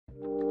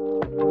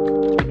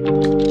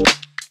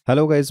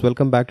Hello guys,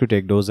 welcome back to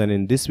TechDose, and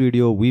in this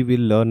video we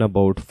will learn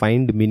about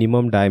find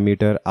minimum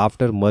diameter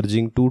after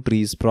merging two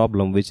trees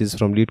problem, which is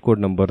from Leetcode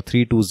number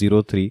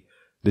 3203.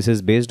 This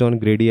is based on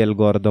greedy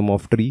algorithm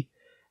of tree,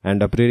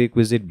 and a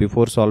prerequisite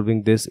before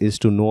solving this is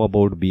to know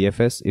about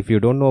BFS. If you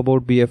don't know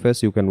about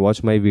BFS, you can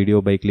watch my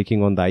video by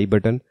clicking on the I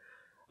button.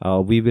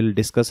 We will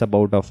discuss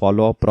about a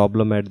follow-up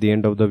problem at the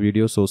end of the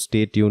video, so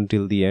stay tuned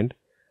till the end.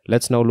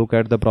 Let's now look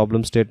at the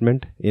problem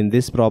statement. In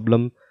this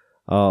problem,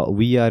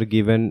 we are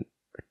given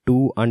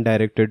two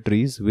undirected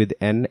trees with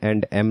n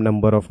and m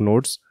number of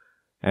nodes,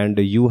 and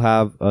you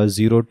have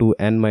 0 to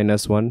n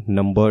minus 1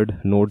 numbered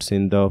nodes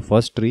in the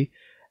first tree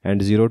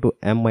and 0 to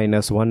m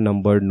minus 1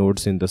 numbered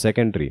nodes in the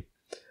second tree.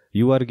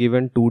 You are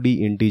given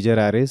 2D integer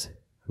arrays,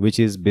 which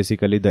is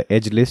basically the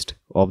edge list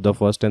of the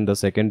first and the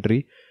second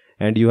tree,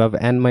 and you have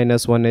n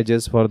minus 1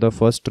 edges for the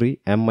first tree,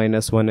 m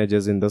minus 1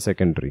 edges in the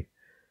second tree.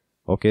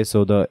 Okay,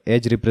 so the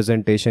edge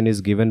representation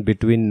is given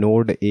between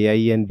node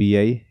ai and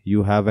bi.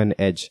 You have an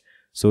edge,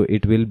 so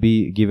it will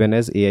be given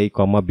as ai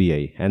comma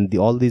bi, and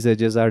all these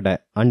edges are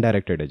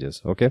undirected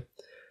edges. Okay,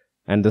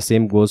 and the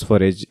same goes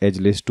for edge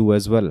list 2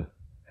 as well.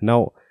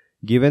 Now,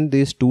 given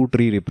this two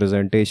tree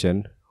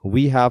representation,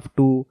 we have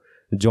to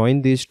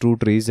join these two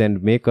trees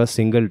and make a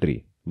single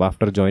tree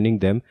after joining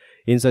them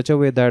in such a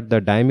way that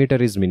the diameter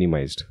is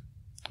minimized.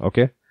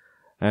 Okay,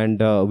 and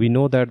we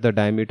know that the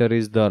diameter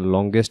is the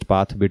longest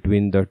path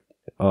between the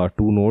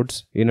two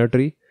nodes in a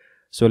tree.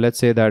 So let's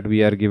say that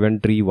we are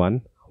given tree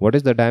 1. What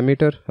is the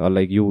diameter?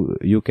 Like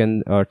you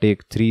can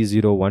take 3,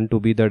 0, 1 to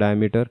be the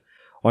diameter.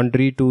 On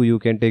tree 2, you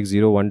can take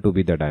 0, 1 to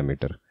be the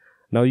diameter.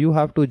 Now you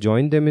have to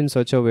join them in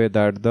such a way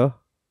that the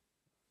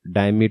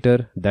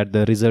diameter, that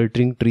the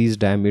resulting tree's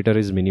diameter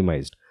is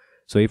minimized.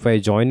 So if I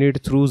join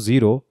it through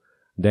 0,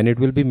 then it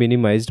will be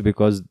minimized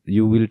because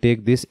you will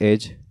take this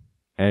edge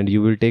and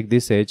you will take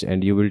this edge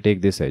and you will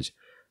take this edge.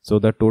 So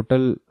the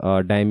total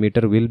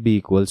diameter will be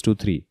equals to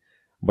 3.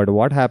 But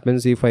what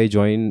happens if I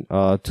join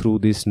through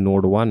this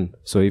node 1?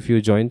 So if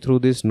you join through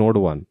this node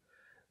 1,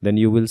 then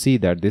you will see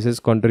that this is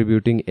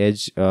contributing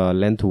edge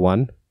length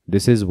 1,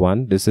 this is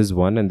 1, this is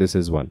 1, and this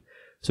is 1.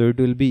 So it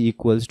will be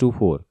equals to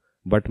 4.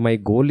 But my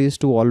goal is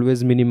to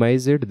always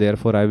minimize it.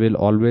 Therefore, I will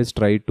always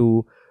try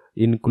to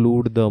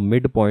include the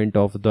midpoint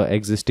of the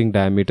existing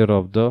diameter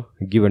of the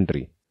given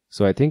tree.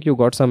 So I think you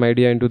got some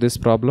idea into this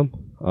problem.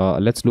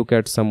 Let's look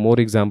at some more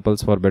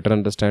examples for better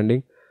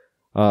understanding.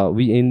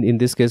 In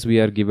this case, we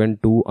are given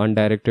two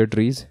undirected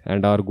trees,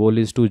 and our goal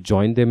is to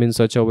join them in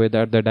such a way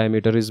that the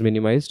diameter is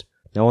minimized.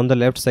 Now on the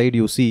left side,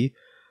 you see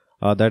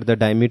that the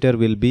diameter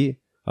will be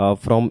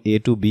from A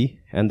to B,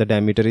 and the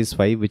diameter is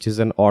 5, which is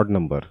an odd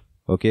number.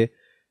 Okay.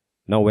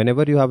 Now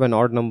whenever you have an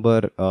odd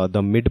number,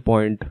 the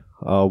midpoint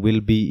will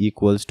be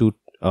equals to,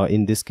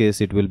 in this case,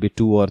 it will be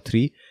 2 or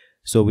 3.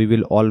 So we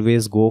will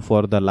always go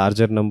for the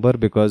larger number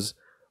because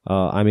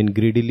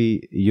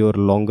greedily your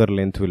longer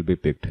length will be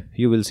picked.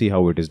 You will see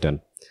how it is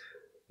done.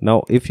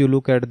 Now if you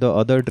look at the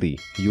other tree,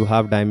 you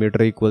have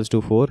diameter equals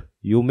to 4.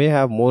 You may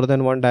have more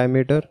than one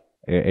diameter.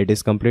 It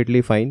is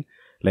completely fine.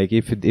 Like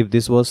if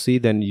this was C,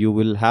 then you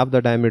will have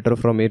the diameter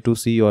from A to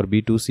C or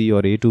B to C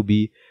or A to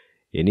B.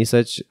 Any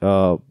such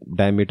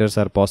diameters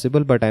are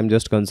possible, but I am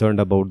just concerned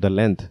about the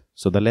length.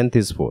 So the length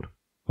is 4.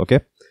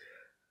 Okay.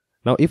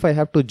 Now if I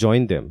have to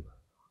join them,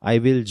 I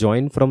will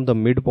join from the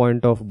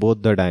midpoint of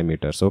both the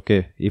diameters.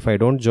 Okay, if I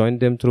don't join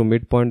them through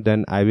midpoint,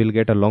 then I will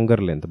get a longer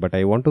length, but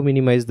I want to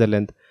minimize the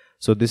length.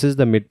 So this is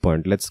the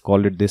midpoint, let's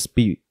call it this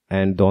P,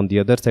 and on the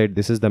other side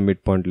this is the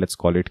midpoint, let's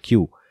call it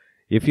Q.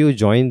 If you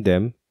join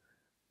them,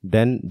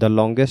 then the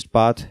longest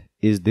path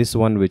is this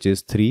one, which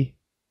is 3,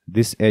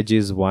 this edge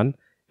is 1,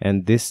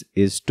 and this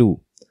is 2.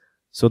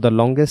 So the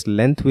longest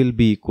length will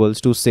be equals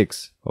to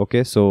 6.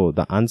 Okay, so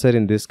the answer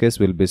in this case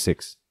will be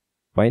 6.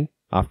 Fine,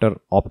 after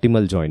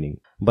optimal joining.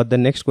 But the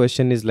next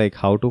question is like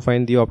how to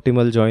find the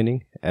optimal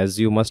joining. As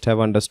you must have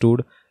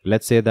understood,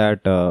 let's say that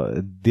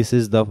this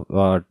is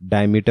the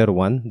diameter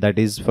 1, that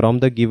is from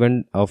the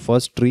given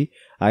first tree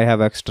I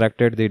have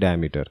extracted the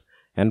diameter,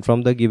 and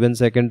from the given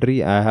second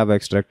tree I have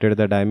extracted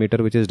the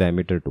diameter, which is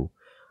diameter 2.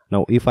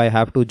 Now if I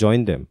have to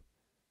join them,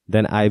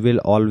 then I will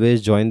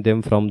always join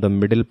them from the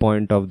middle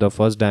point of the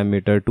first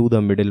diameter to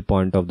the middle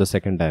point of the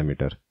second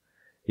diameter.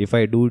 If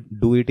I do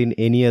it in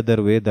any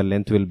other way, the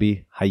length will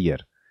be higher.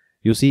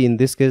 You see, in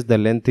this case the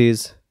length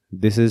is,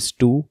 this is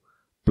 2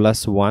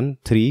 plus 1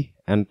 3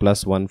 and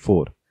plus 1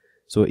 4.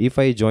 So if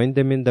I join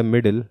them in the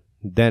middle,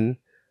 then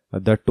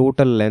the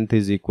total length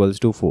is equals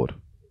to 4.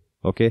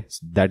 Okay,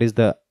 that is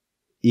the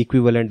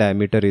equivalent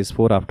diameter is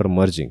 4 after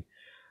merging.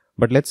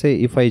 But let's say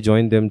if I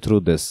join them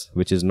through this,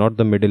 which is not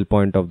the middle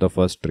point of the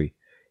first tree,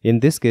 in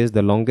this case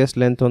the longest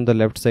length on the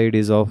left side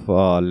is of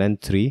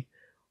length 3,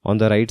 on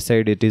the right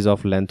side it is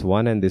of length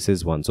 1, and this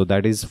is 1, so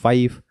that is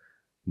 5.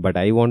 But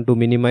I want to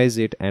minimize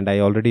it, and I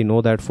already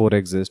know that 4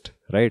 exists,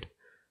 right?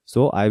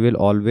 So I will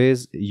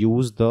always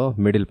use the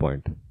middle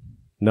point.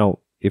 Now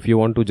if you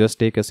want to just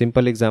take a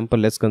simple example,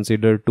 let's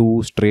consider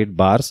two straight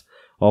bars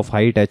of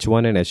height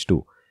h1 and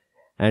h2,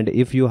 and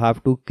if you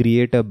have to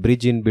create a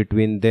bridge in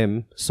between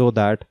them so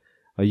that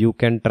you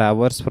can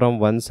traverse from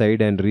one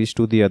side and reach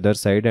to the other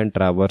side and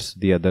traverse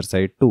the other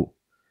side too.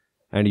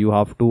 And you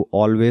have to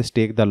always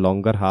take the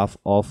longer half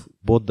of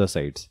both the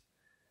sides.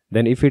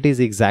 Then if it is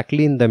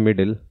exactly in the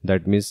middle,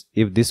 that means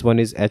if this one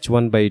is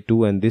h1 by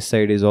 2 and this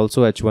side is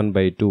also h1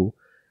 by 2,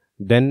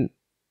 then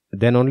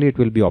only it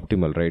will be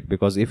optimal, right?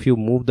 Because if you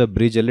move the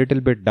bridge a little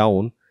bit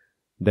down,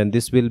 then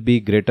this will be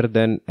greater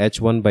than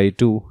h1 by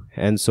 2,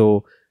 and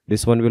so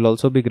this one will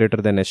also be greater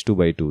than h2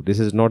 by 2. This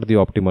is not the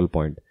optimal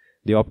point.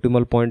 The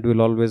optimal point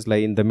will always lie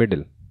in the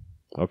middle.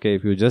 Okay,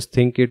 if you just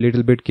think it a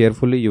little bit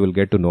carefully, you will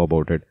get to know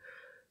about it.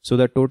 So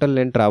the total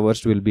length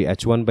traversed will be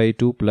h1 by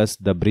 2 plus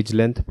the bridge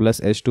length plus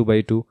h2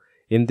 by 2.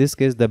 In this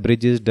case, the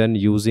bridge is done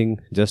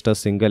using just a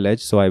single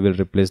edge, so I will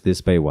replace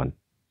this by 1.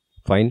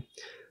 Fine.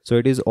 So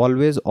it is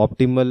always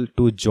optimal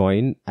to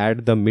join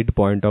at the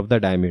midpoint of the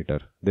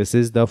diameter. This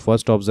is the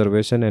first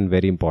observation and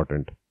very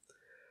important.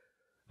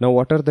 Now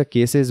what are the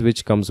cases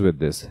which comes with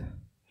this?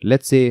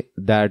 Let's say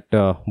that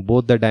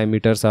both the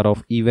diameters are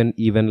of even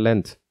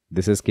length.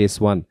 This is case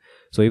 1.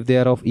 So if they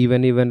are of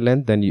even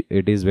length, then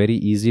it is very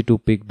easy to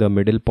pick the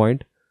middle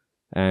point,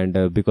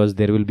 and because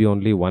there will be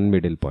only one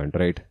middle point,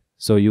 right?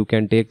 So you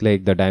can take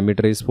like the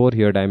diameter is 4,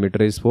 here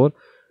diameter is 4.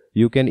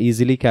 You can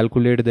easily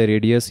calculate the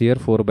radius here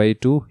 4 by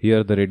 2.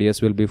 Here the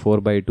radius will be 4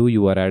 by 2.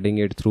 You are adding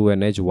it through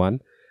an edge 1.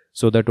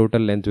 So the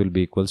total length will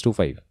be equals to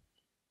 5.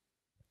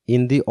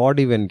 In the odd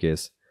even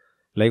case,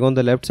 like on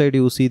the left side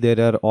you see there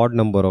are odd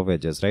number of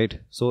edges, right?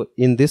 So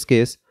in this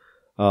case,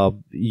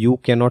 you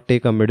cannot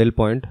take a middle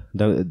point.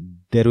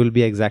 There will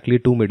be exactly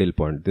two middle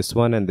points, this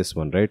one and this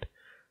one, right?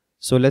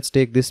 So let's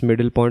take this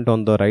middle point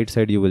on the right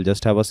side. You will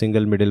just have a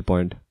single middle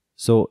point.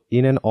 So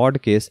in an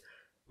odd case,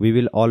 we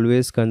will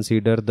always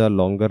consider the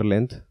longer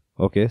length.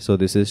 Okay, so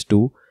this is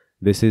 2,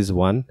 this is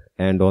 1,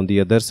 and on the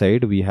other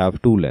side we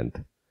have 2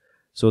 length.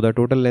 So the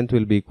total length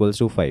will be equals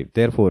to 5.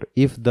 Therefore,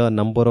 if the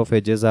number of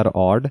edges are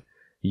odd,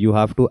 you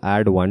have to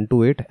add 1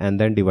 to it and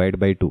then divide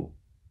by 2.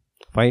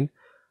 Fine.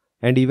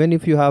 And even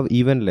if you have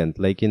even length,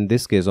 like in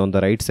this case on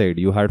the right side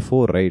you had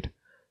 4, right?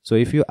 So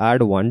if you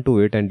add 1 to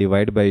it and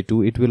divide by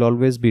 2, it will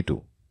always be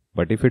 2.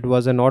 But if it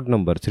was an odd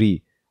number,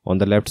 3 on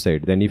the left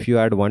side, then if you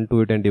add 1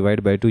 to it and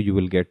divide by 2, you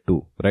will get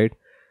 2, right?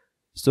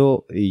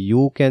 So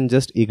you can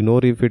just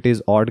ignore if it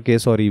is odd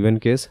case or even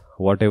case.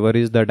 Whatever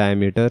is the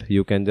diameter,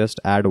 you can just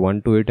add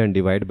 1 to it and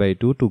divide by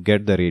 2 to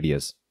get the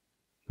radius.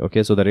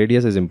 Okay, so the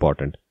radius is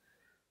important.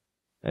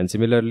 And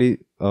similarly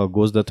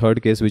goes the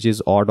third case, which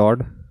is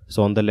odd.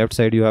 So on the left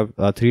side you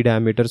have 3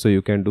 diameter, so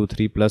you can do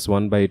 3 plus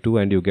 1 by 2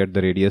 and you get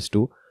the radius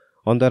 2.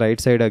 On the right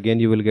side again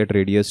you will get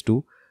radius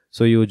 2.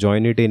 So you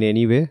join it in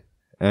any way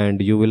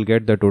and you will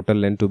get the total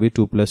length to be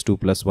 2 plus 2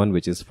 plus 1,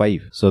 which is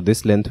 5. So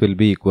this length will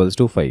be equals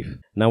to 5.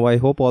 Now I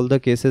hope all the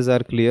cases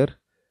are clear.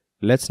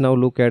 Let's now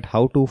look at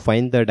how to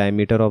find the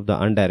diameter of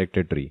the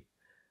undirected tree.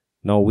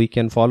 Now we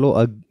can follow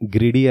a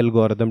greedy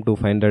algorithm to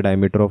find the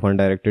diameter of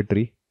undirected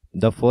tree.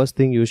 The first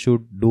thing you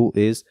should do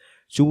is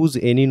choose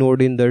any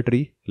node in the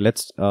tree.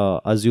 Let's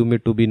assume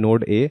it to be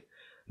node A.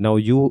 Now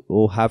you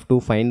have to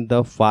find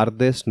the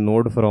farthest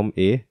node from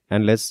A,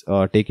 and let's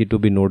take it to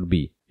be node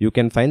B. You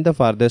can find the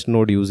farthest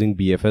node using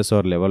BFS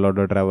or level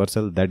order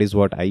traversal. That is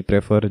what I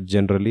prefer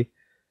generally.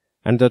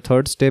 And the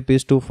third step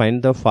is to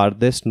find the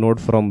farthest node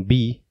from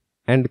B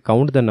and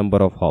count the number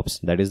of hops.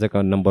 That is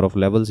the number of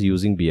levels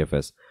using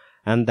BFS.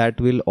 And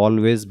that will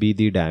always be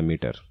the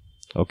diameter.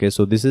 Okay,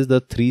 so this is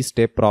the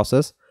 3-step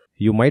process.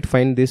 You might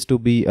find this to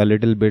be a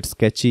little bit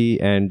sketchy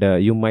and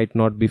you might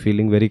not be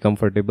feeling very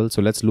comfortable.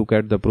 So let's look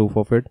at the proof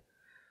of it.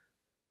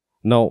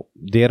 Now,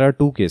 there are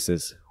two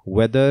cases.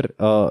 Whether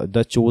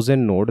the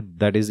chosen node,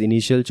 that is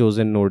initial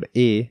chosen node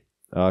A,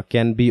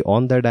 can be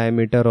on the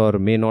diameter or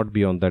may not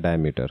be on the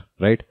diameter,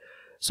 right?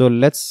 So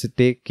let's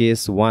take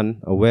case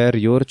 1 where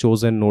your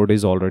chosen node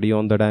is already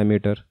on the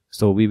diameter.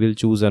 So we will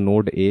choose a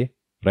node A,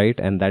 right?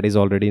 And that is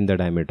already in the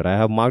diameter. I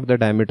have marked the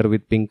diameter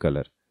with pink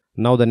color.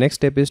 Now the next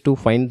step is to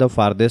find the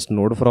farthest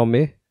node from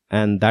A,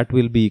 and that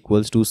will be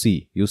equals to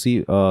C. You see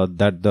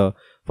that the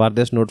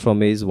farthest node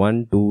from A is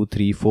 1, 2,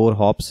 3, 4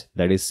 hops,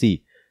 that is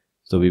C.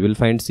 So we will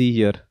find C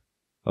here.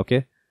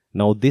 Okay.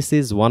 Now this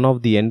is one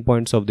of the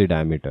endpoints of the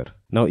diameter.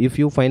 Now if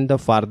you find the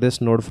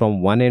farthest node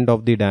from one end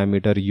of the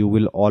diameter, you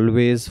will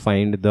always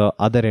find the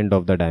other end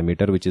of the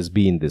diameter, which is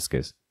B in this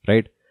case,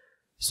 right?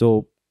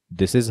 So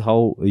this is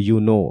how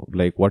you know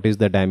like what is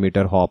the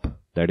diameter hop.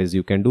 That is,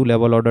 you can do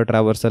level order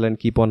traversal and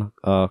keep on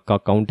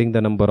counting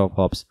the number of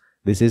hops.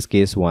 This is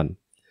case 1.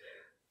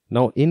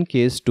 Now in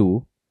case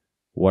 2,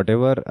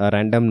 whatever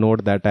random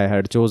node that I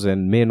had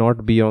chosen may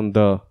not be on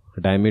the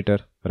diameter,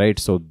 right?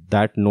 So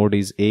that node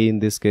is A in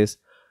this case.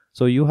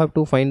 So you have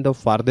to find the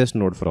farthest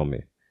node from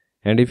A.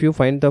 And if you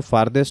find the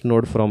farthest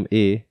node from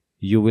A,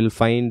 you will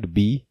find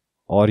B,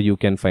 or you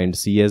can find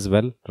C as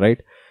well,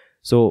 right?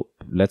 So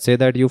let's say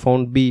that you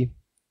found B.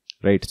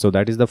 Right, so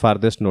that is the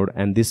farthest node,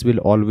 and this will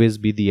always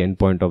be the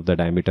endpoint of the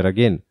diameter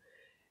again.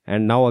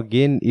 And now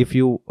again, if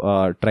you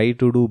try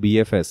to do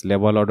BFS,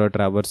 level order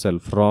traversal,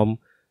 from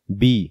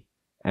B,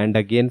 and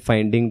again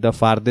finding the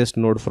farthest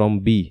node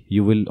from B,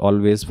 you will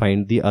always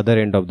find the other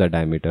end of the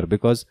diameter,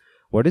 because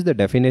What is the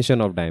definition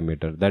of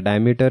diameter? The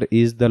diameter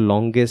is the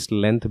longest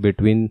length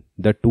between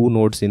the two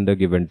nodes in the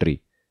given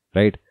tree,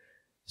 right?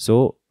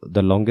 So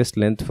the longest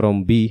length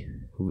from B,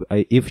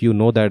 if you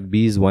know that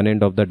B is one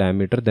end of the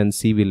diameter, then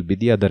C will be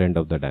the other end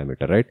of the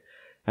diameter, right?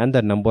 And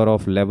the number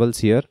of levels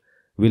here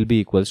will be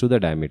equals to the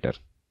diameter.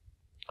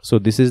 So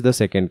this is the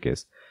second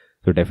case.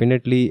 So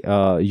definitely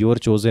your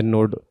chosen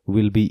node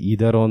will be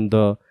either on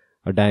the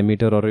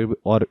diameter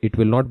or it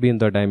will not be in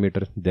the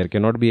diameter. There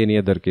cannot be any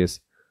other case.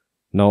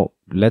 Now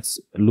let's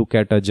look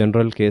at a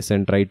general case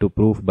and try to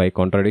prove by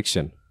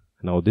contradiction.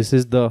 Now this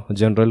is the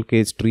general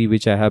case tree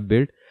which I have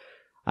built.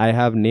 I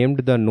have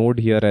named the node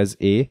here as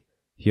A,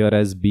 here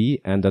as B,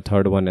 and the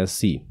third one as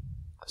C.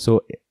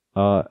 So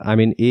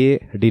A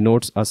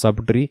denotes a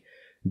subtree,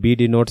 B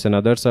denotes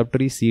another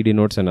subtree, C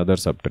denotes another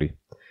subtree.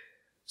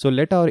 So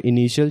let our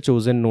initial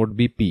chosen node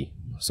be P.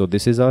 So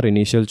this is our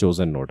initial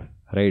chosen node,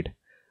 right?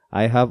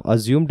 I have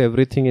assumed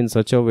everything in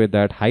such a way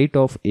that height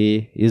of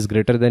A is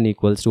greater than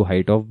equals to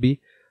height of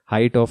B.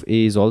 Height of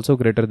A is also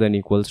greater than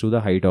equals to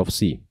the height of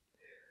C.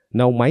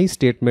 Now my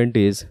statement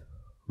is,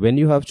 when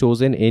you have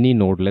chosen any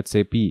node, let's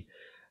say P,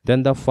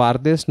 then the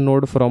farthest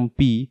node from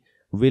P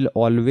will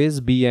always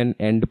be an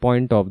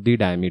endpoint of the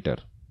diameter.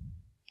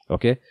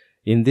 Okay,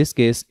 in this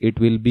case it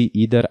will be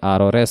either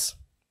R or S.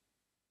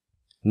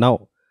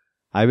 Now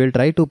I will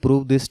try to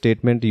prove this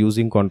statement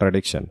using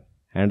contradiction,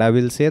 and I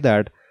will say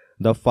that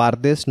the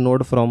farthest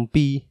node from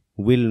P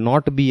will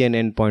not be an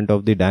endpoint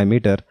of the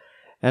diameter,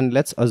 and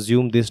let's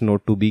assume this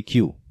node to be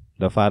Q.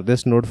 The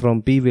farthest node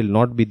from P will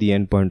not be the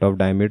endpoint of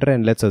diameter,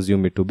 and let's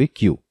assume it to be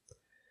Q.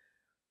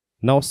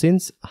 Now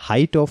since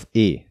height of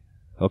A,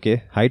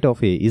 height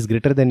of A is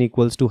greater than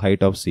equals to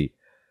height of C,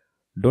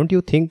 don't you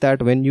think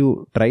that when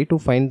you try to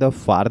find the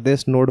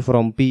farthest node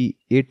from P,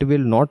 it will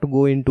not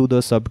go into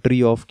the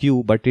subtree of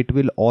Q, but it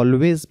will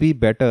always be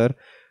better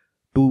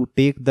to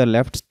take the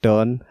left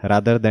turn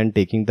rather than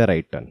taking the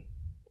right turn,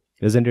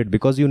 isn't it?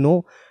 Because you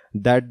know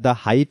that the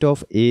height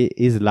of A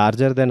is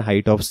larger than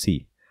height of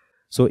C.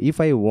 So if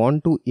I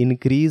want to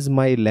increase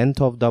my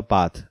length of the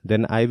path,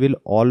 then I will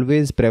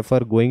always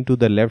prefer going to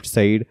the left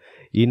side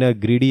in a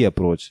greedy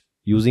approach,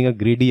 using a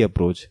greedy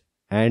approach,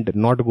 and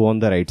not go on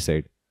the right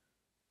side.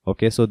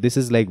 Okay, so this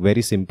is like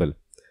very simple.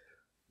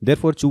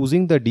 Therefore,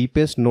 choosing the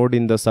deepest node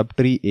in the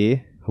subtree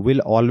A will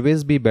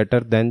always be better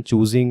than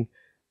choosing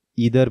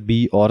either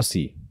B or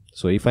C.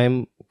 So if I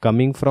am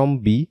coming from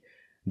B,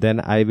 then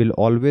I will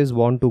always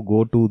want to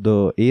go to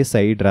the A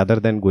side rather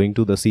than going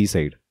to the C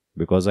side,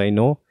 because I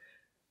know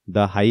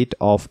the height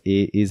of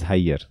A is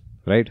higher,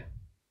 right?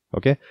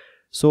 Okay,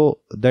 so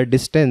the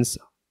distance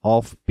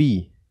of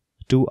P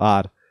to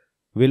R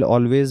will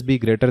always be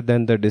greater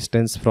than the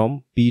distance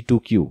from P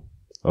to Q.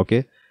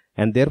 Okay,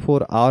 and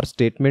therefore our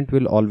statement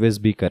will always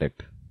be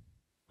correct,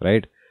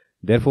 right?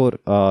 Therefore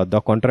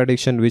the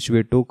contradiction which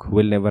we took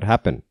will never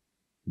happen,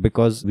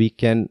 because we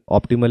can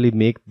optimally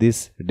make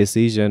this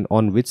decision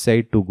on which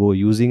side to go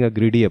using a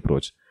greedy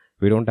approach.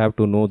 We don't have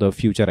to know the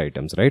future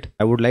items, right?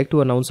 I would like to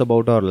announce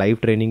about our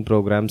live training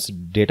programs,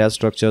 data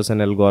structures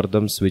and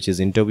algorithms, which is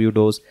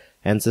TechDose,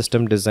 and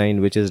system design,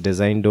 which is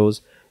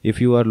TechDose.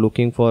 If you are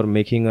looking for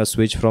making a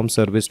switch from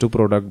service to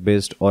product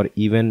based, or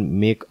even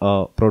make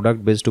a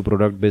product based to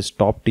product based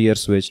top tier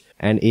switch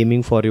and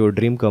aiming for your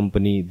dream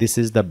company, this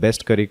is the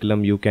best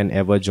curriculum you can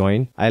ever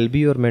join. I'll be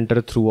your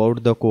mentor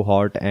throughout the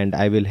cohort, and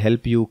I will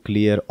help you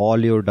clear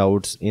all your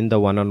doubts in the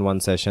one-on-one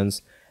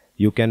sessions.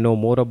 You can know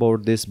more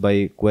about this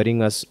by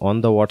querying us on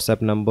the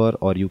WhatsApp number,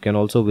 or you can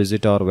also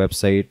visit our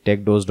website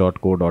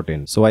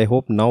techdose.co.in. So I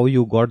hope now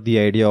you got the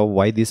idea of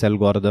why this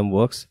algorithm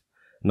works.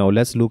 Now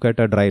let's look at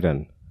a dry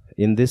run.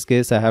 In this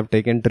case, I have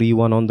taken tree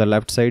 1 on the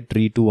left side,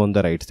 tree 2 on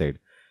the right side.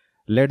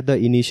 Let the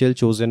initial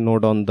chosen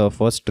node on the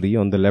first tree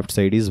on the left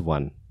side is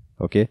 1.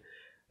 Okay.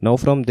 Now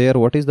from there,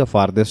 what is the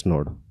farthest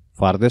node?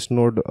 Farthest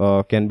node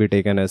can be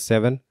taken as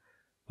 7.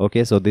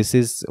 Okay, so this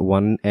is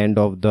one end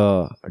of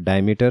the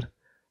diameter.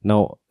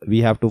 Now we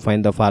have to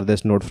find the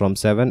farthest node from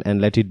 7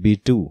 and let it be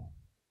 2.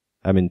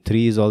 I mean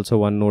 3 is also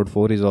one node,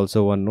 4 is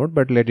also one node,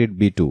 but let it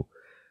be 2.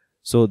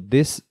 So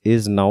this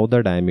is now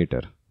the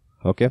diameter.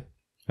 Okay.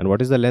 And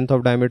what is the length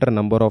of diameter?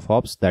 Number of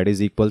hops, that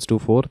is equals to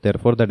 4.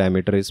 Therefore the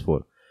diameter is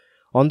 4.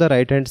 On the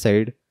right hand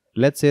side,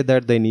 let's say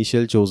that the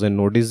initial chosen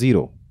node is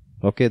 0.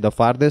 Okay. The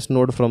farthest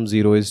node from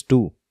 0 is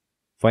 2.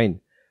 Fine.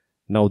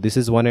 Now this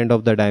is one end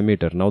of the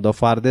diameter. Now the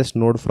farthest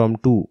node from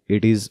 2,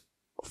 it is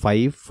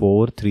 5,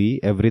 4, 3,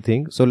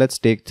 everything. So let's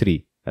take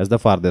 3 as the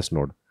farthest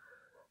node.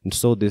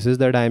 So this is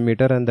the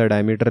diameter, and the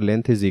diameter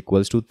length is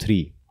equals to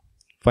 3.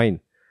 Fine.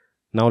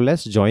 Now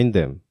let's join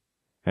them.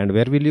 And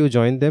where will you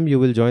join them? You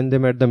will join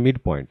them at the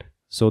midpoint.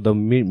 So the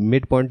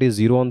midpoint is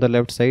 0 on the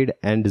left side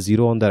and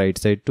 0 on the right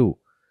side too.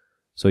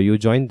 So you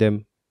join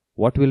them.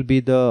 What will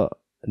be the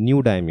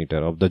new diameter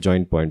of the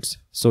joint points?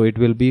 So it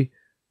will be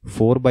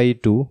 4 by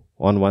 2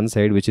 on one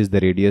side, which is the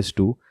radius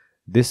 2.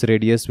 This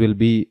radius will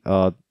be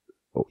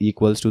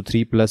equals to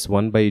 3 plus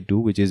 1 by 2,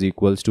 which is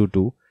equals to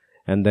 2,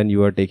 and then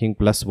you are taking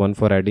plus 1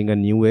 for adding a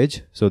new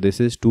edge. So this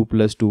is 2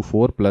 plus 2,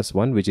 4 plus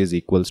 1, which is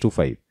equals to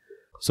 5.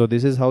 So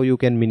this is how you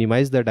can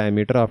minimize the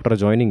diameter after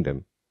joining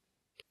them.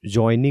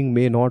 Joining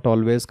may not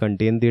always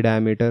contain the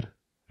diameter,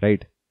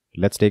 right?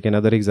 Let's take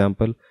another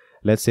example.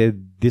 Let's say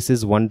this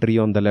is one tree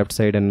on the left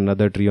side and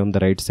another tree on the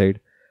right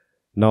side.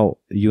 Now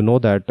you know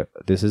that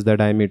this is the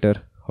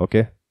diameter.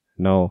 Okay,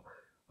 now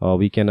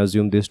we can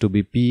assume this to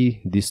be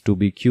P, this to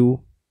be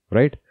Q,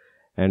 right?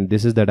 And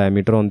this is the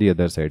diameter on the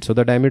other side. So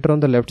the diameter on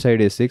the left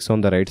side is 6,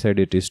 on the right side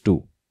it is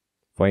 2.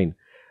 Fine.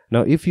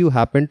 Now if you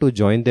happen to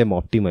join them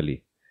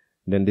optimally,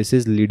 then this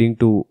is leading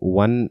to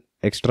one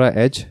extra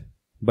edge.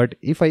 But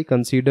if I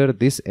consider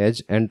this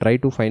edge and try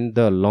to find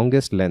the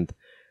longest length,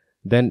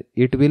 then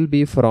it will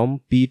be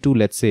from P to,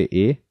 let's say,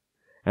 A,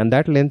 and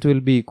that length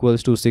will be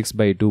equals to 6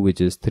 by 2, which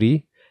is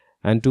 3,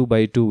 and 2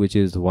 by 2, which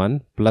is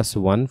 1, plus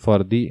 1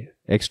 for the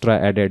extra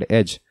added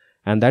edge,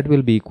 and that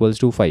will be equals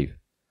to 5.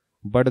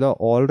 But the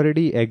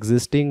already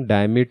existing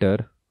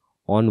diameter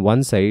on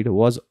one side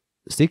was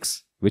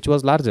 6, which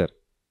was larger,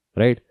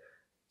 right?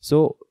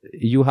 So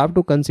you have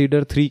to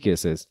consider 3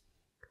 cases.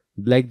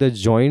 Like the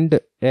joined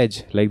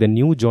edge, like the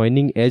new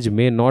joining edge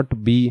may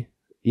not be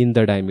in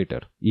the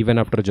diameter even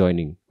after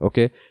joining,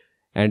 okay?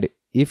 And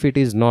if it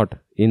is not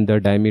in the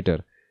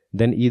diameter,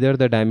 then either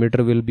the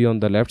diameter will be on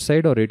the left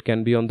side or it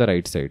can be on the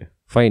right side.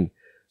 Fine.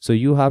 So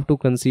you have to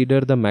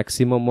consider the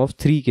maximum of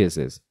 3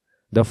 cases.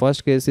 The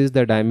first case is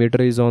the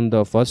diameter is on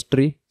the first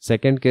tree.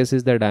 Second case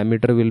is the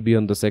diameter will be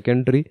on the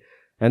second tree.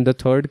 And the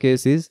third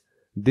case is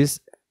this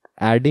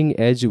adding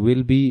edge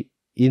will be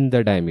in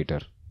the diameter.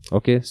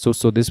 Okay,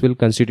 so this will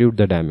constitute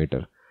the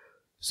diameter.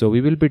 So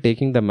we will be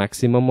taking the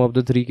maximum of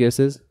the 3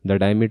 cases. The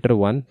diameter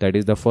 1, that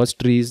is the first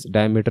tree's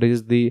diameter,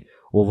 is the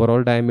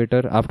overall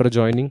diameter after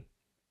joining.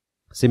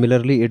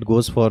 Similarly, it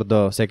goes for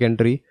the second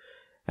tree,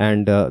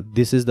 and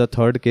this is the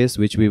third case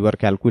which we were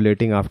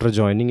calculating after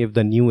joining if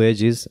the new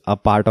edge is a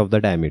part of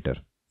the diameter.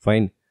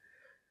 Fine.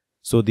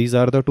 So these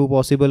are the 2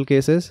 possible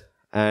cases,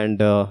 and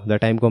the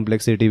time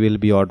complexity will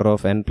be order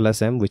of n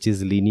plus m, which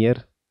is linear.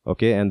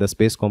 Okay, and the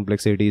space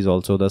complexity is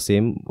also the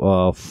same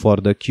for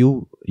the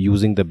Q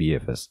using the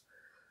BFS.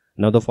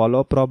 Now the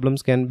follow-up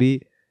problems can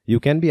be, you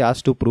can be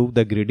asked to prove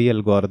the greedy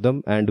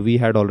algorithm, and we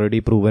had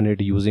already proven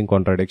it using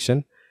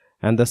contradiction.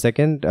 And the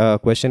second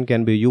question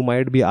can be, you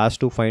might be asked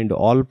to find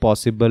all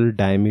possible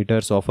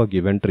diameters of a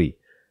given tree.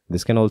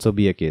 This can also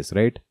be a case,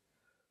 right?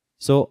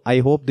 So I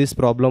hope this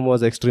problem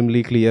was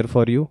extremely clear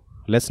for you.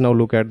 Let's now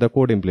look at the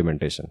code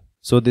implementation.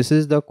 So this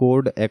is the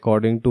code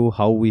according to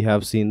how we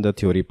have seen the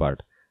theory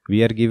part.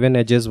 We are given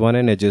edges 1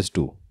 and edges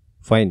 2.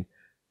 Fine.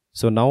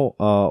 So now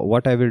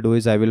what I will do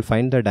is I will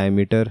find the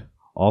diameter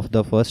of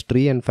the first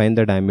tree and find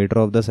the diameter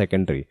of the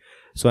second tree.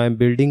 So I am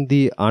building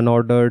the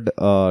unordered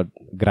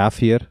graph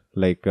here,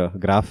 like a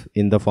graph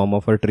in the form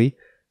of a tree.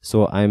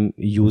 So I am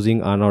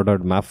using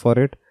unordered map for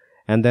it,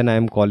 and then I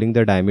am calling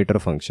the diameter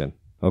function.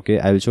 Okay,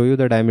 I will show you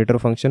the diameter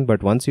function,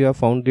 but once you have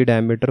found the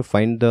diameter,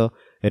 find the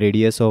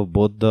radius of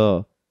both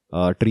the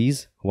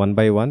trees one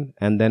by one,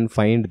 and then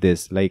find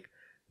this, like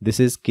this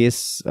is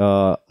case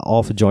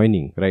of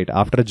joining, right?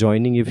 After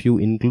joining, if you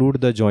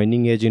include the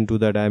joining edge into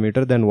the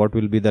diameter, then what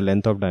will be the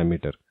length of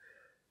diameter?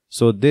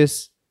 So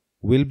this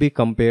will be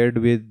compared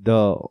with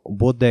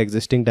both the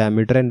existing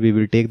diameter, and we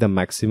will take the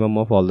maximum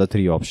of all the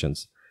 3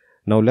 options.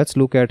 Now let's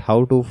look at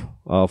how to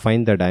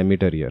find the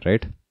diameter here,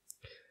 right?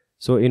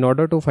 So in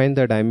order to find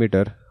the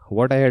diameter,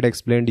 what I had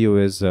explained to you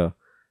is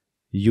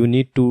you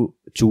need to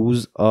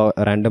choose a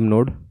random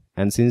node.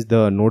 And since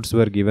the nodes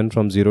were given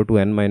from 0 to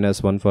n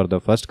minus 1 for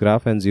the first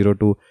graph and 0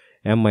 to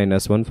m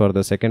minus 1 for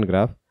the second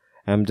graph,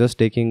 I'm just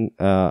taking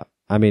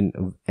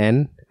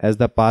n as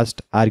the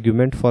past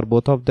argument for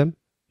both of them,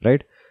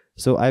 right?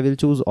 So I will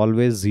choose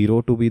always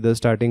 0 to be the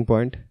starting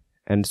point,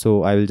 and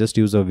so I will just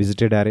use a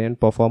visited array and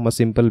perform a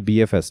simple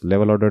BFS,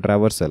 level order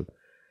traversal.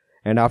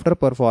 And after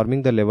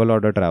performing the level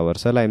order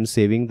traversal, I am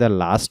saving the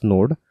last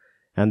node,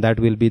 and that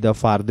will be the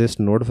farthest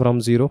node from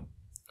 0.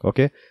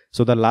 Okay,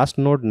 so the last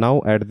node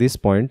now at this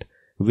point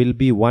will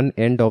be one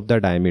end of the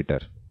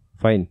diameter.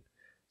 Fine.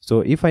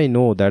 So if I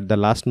know that the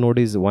last node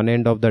is one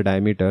end of the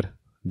diameter,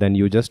 then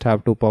you just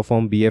have to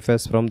perform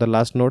BFS from the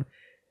last node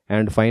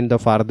and find the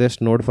farthest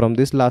node from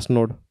this last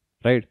node,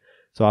 right?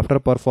 So after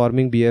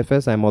performing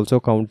BFS, I'm also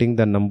counting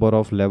the number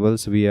of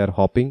levels we are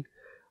hopping.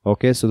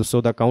 Okay,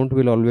 so the count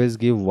will always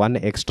give one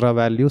extra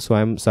value, so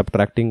I'm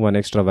subtracting one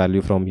extra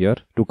value from here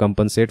to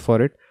compensate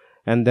for it,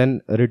 and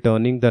then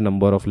returning the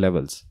number of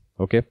levels.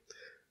 Okay,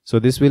 so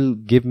this will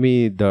give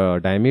me the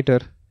diameter,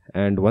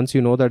 and once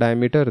you know the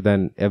diameter,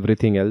 then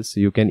everything else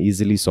you can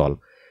easily solve.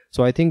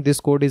 So I think this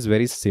code is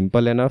very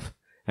simple enough,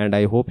 and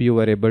I hope you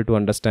were able to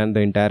understand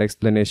the entire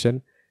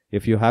explanation.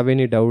 If you have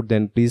any doubt,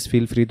 then please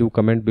feel free to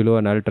comment below,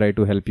 and I'll try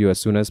to help you as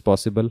soon as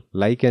possible.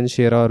 Like and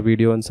share our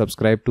video and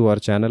subscribe to our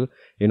channel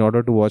in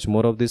order to watch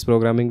more of these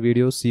programming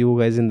videos. See you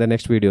guys in the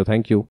next video. Thank you.